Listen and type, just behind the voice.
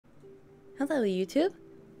Hello, YouTube.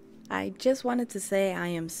 I just wanted to say I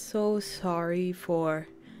am so sorry for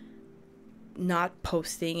not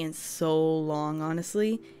posting in so long,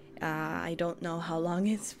 honestly. I don't know how long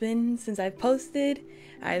it's been since I've posted,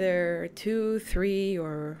 either 2, 3,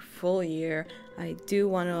 or full year. I do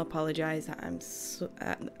want to apologize.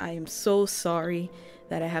 I am so sorry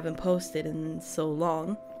that I haven't posted in so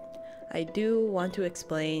long. I do want to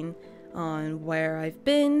explain on where I've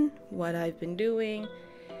been, what I've been doing,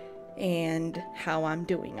 and how I'm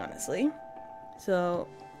doing, honestly. So,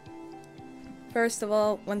 first of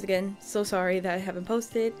all, once again, so sorry that I haven't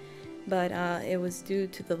posted, but it was due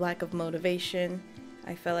to the lack of motivation.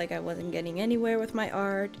 I felt like I wasn't getting anywhere with my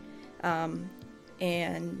art,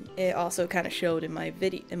 and it also kind of showed in my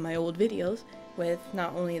old videos. With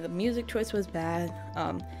not only the music choice was bad,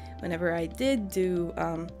 whenever I did do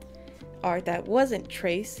art that wasn't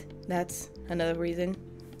traced, that's another reason.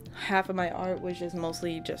 Half of my art was just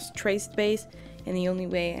mostly just trace based, and the only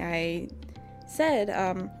way I said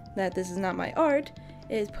that this is not my art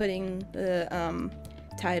is putting the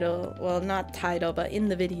title, well, not title, but in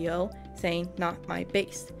the video saying not my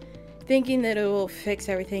base, thinking that it will fix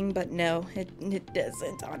everything, but no, it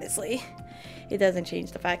doesn't. Honestly, it doesn't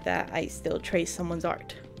change the fact that I still trace someone's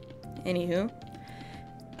art. Anywho,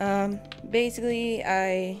 basically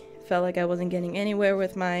I felt like I wasn't getting anywhere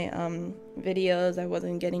with my videos. I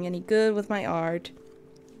wasn't getting any good with my art,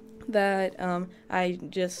 that I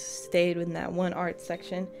just stayed in that one art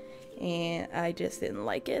section and I just didn't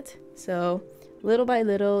like it. So little by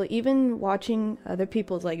little, even watching other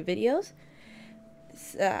people's like videos,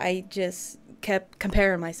 I just kept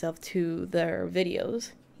comparing myself to their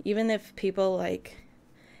videos. Even if people like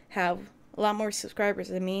have a lot more subscribers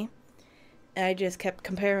than me, I just kept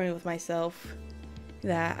comparing with myself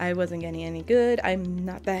that I wasn't getting any good. I'm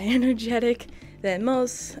not that energetic that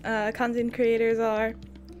most content creators are.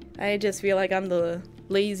 I just feel like I'm the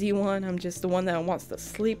lazy one. I'm just the one that wants to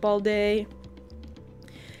sleep all day.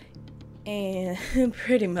 And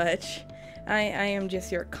pretty much, I am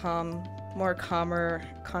just your more calmer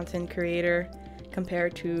content creator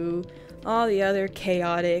compared to all the other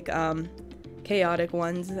chaotic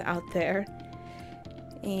ones out there.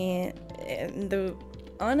 And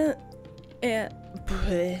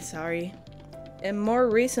sorry. And more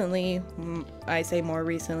recently, I say more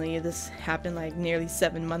recently, this happened like nearly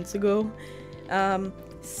 7 months ago.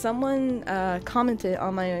 Someone commented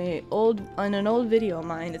on an old video of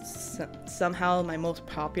mine. It's somehow my most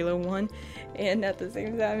popular one, and at the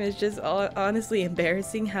same time, it's just honestly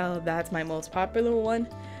embarrassing how that's my most popular one.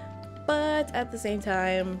 But at the same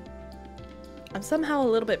time, I'm somehow a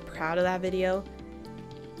little bit proud of that video,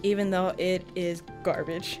 even though it is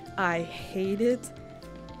garbage. I hate it,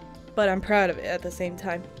 but I'm proud of it at the same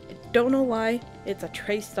time. I don't know why. It's a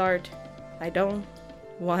trace art. I don't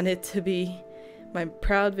want it to be my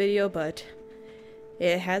proud video, but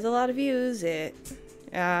it has a lot of views.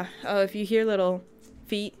 Oh, if you hear little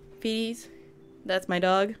feeties, that's my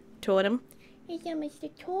dog, Totem. It's Mr.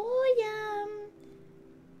 Totem.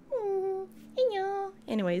 Hello.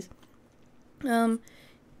 Anyways,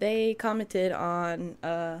 they commented on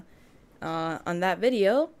that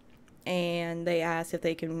video, and they asked if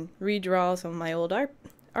they can redraw some of my old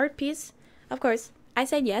art piece. Of course, I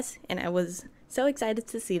said yes, and I was so excited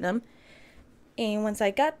to see them. And once I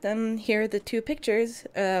got them, here are the two pictures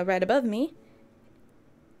right above me.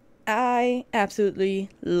 I absolutely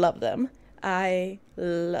love them. I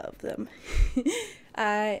love them.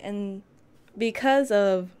 And because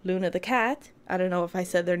of Luna the cat, I don't know if I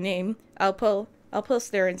said their name, I'll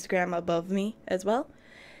post their Instagram above me as well.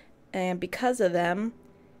 And because of them,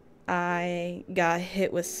 I got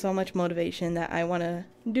hit with so much motivation that I want to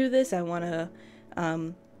do this. I want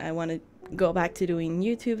to go back to doing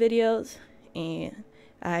YouTube videos, and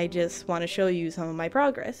I just want to show you some of my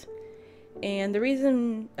progress. And the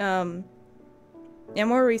reason, and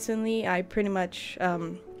more recently, I pretty much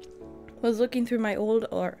was looking through my old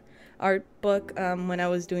art book when I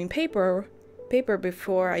was doing paper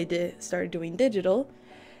before I started doing digital.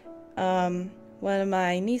 One of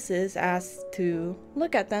my nieces asked to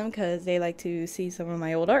look at them because they like to see some of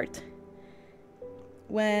my old art.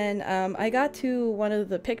 When I got to one of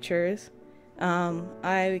the pictures,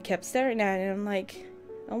 I kept staring at it and I'm like,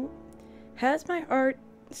 oh, has my art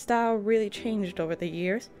style really changed over the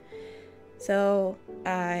years? So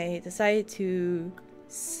I decided to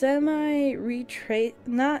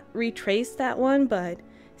not retrace that one, but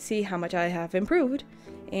see how much I have improved.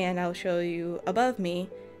 And I'll show you above me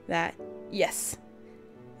that yes,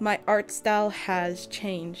 my art style has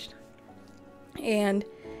changed. And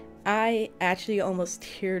I actually almost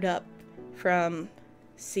teared up from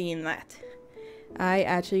seeing that. I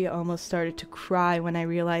actually almost started to cry when I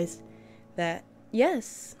realized that,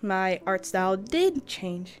 yes, my art style did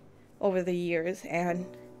change over the years, and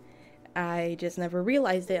I just never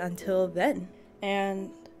realized it until then.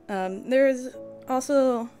 And there's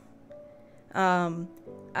also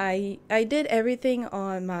I did everything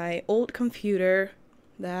on my old computer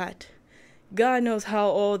that God knows how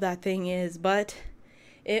old that thing is, but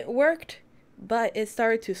it worked, but it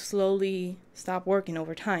started to slowly stop working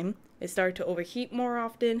over time. It started to overheat more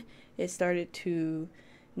often. It started to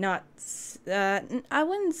not, I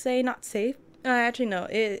wouldn't say not safe. Actually, no,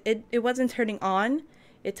 it wasn't turning on.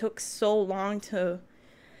 It took so long to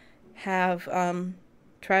have,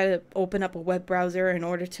 try to open up a web browser in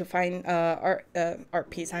order to find art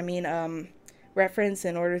piece. I mean, reference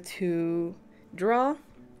in order to draw,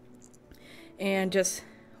 and just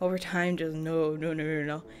over time, just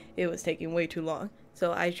no. It was taking way too long.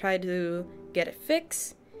 So I tried to get it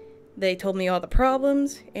fixed. They told me all the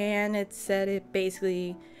problems, and it said it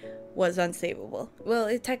basically was unsavable. Well,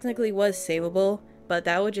 it technically was savable, but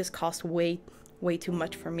that would just cost way too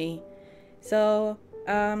much for me. So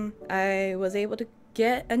I was able to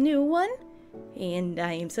get a new one, and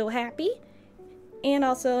I am so happy. And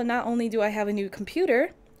also, not only do I have a new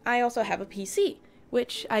computer, I also have a PC,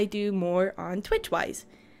 which I do more on Twitch-wise.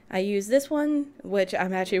 I use this one, which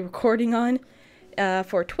I'm actually recording on,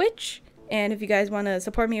 for Twitch. And if you guys want to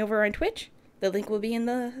support me over on Twitch, the link will be in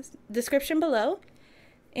the description below.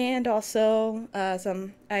 And also,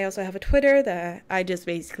 I also have a Twitter that I just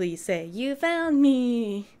basically say, "You found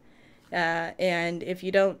me." And if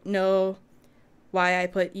you don't know why I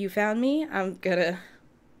put "you found me," I'm gonna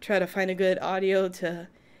try to find a good audio to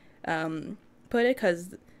put it,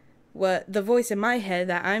 because what the voice in my head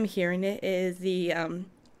that I'm hearing it is the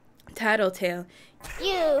tattletale.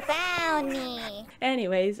 You found me.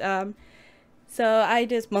 Anyways, so I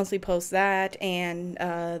just mostly post that and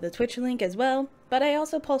the Twitch link as well, but I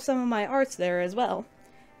also post some of my arts there as well.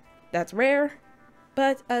 That's rare,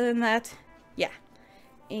 but other than that, yeah.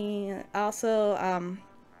 And also,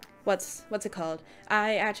 what's it called?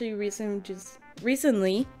 I actually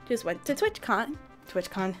recently just went to TwitchCon.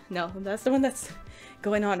 TwitchCon? No, that's the one that's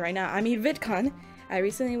going on right now. I mean VidCon. I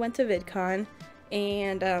recently went to VidCon,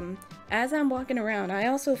 and as I'm walking around, I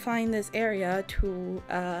also find this area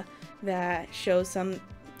that shows some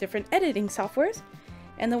different editing softwares,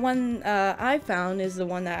 and the one I found is the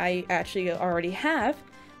one that I actually already have,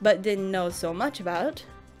 but didn't know so much about.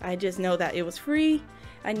 I just know that it was free.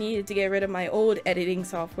 I needed to get rid of my old editing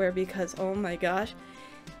software because, oh my gosh,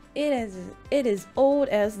 it is old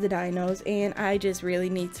as the dinos, and I just really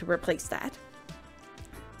need to replace that.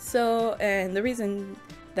 So, and the reason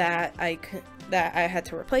that I had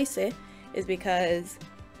to replace it is because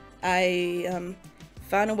I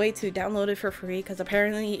found a way to download it for free, because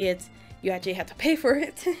apparently you actually have to pay for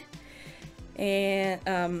it. And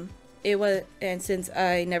since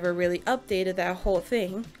I never really updated that whole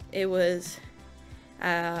thing, it was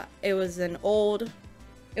an old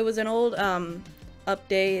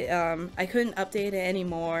update. I couldn't update it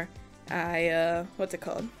anymore. What's it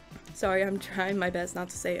called? Sorry, I'm trying my best not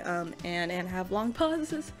to say and have long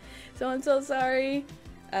pauses, so I'm so sorry.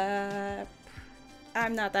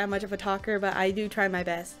 I'm not that much of a talker, but I do try my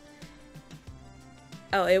best.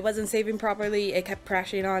 Oh, it wasn't saving properly. It kept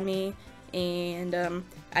crashing on me, and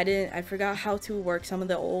I forgot how to work some of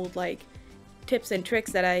the old tips and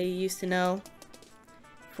tricks that I used to know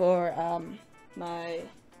for my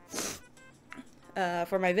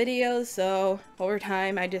videos. So over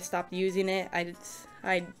time, I just stopped using it.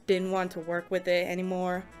 I didn't want to work with it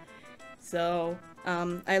anymore. So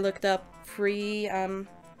I looked up free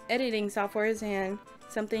editing softwares, and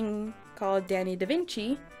something called Danny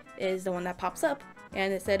DaVinci is the one that pops up,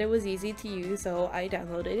 and it said it was easy to use, so I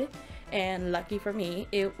downloaded it, and lucky for me,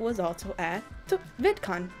 it was also at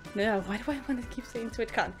VidCon. No, why do I want to keep saying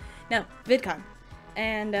TwitchCon? No, VidCon.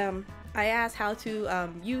 And I asked how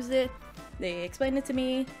to use it. They explained it to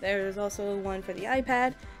me. There's also one for the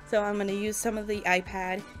iPad, so I'm going to use some of the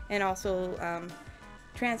iPad and also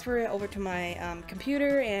transfer it over to my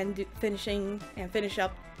computer and finish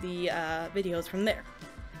up the videos from there.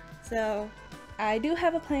 So I do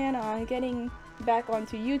have a plan on getting back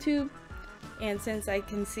onto YouTube, and since I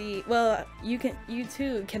can see, well, you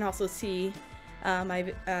too can also see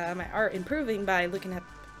my art improving by looking at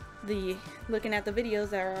the videos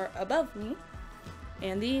that are above me.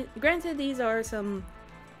 And granted, these are some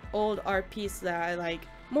old art pieces that I like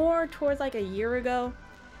more towards like a year ago,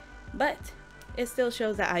 but it still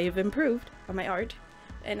shows that I have improved on my art,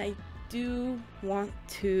 and I do want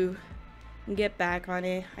to get back on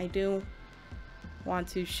it. I do want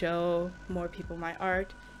to show more people my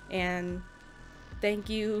art, and thank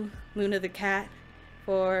you, Luna the cat,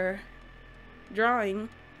 for drawing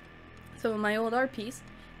some of my old art piece.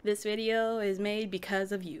 This video is made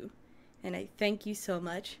because of you, and I thank you so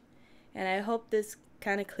much. And I hope this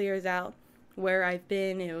kind of clears out where I've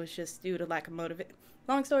been. It was just due to lack of motivation.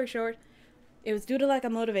 Long story short, it was due to lack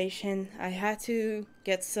of motivation. I had to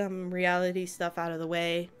get some reality stuff out of the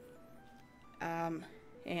way.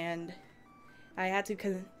 And I had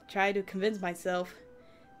to try to convince myself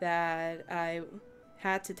that I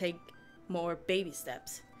had to take more baby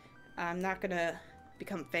steps. I'm not gonna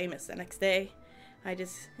become famous the next day.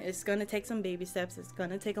 It's gonna take some baby steps. It's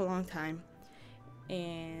gonna take a long time.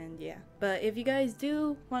 And yeah, but if you guys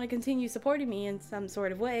do want to continue supporting me in some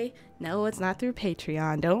sort of way, no, it's not through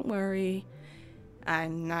Patreon, don't worry.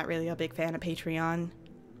 I'm not really a big fan of Patreon,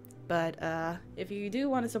 but if you do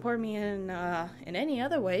want to support me in any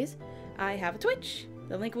other ways, I have a Twitch.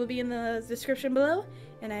 The link will be in the description below,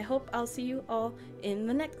 and I hope I'll see you all in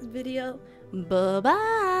the next video. Bye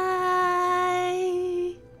bye.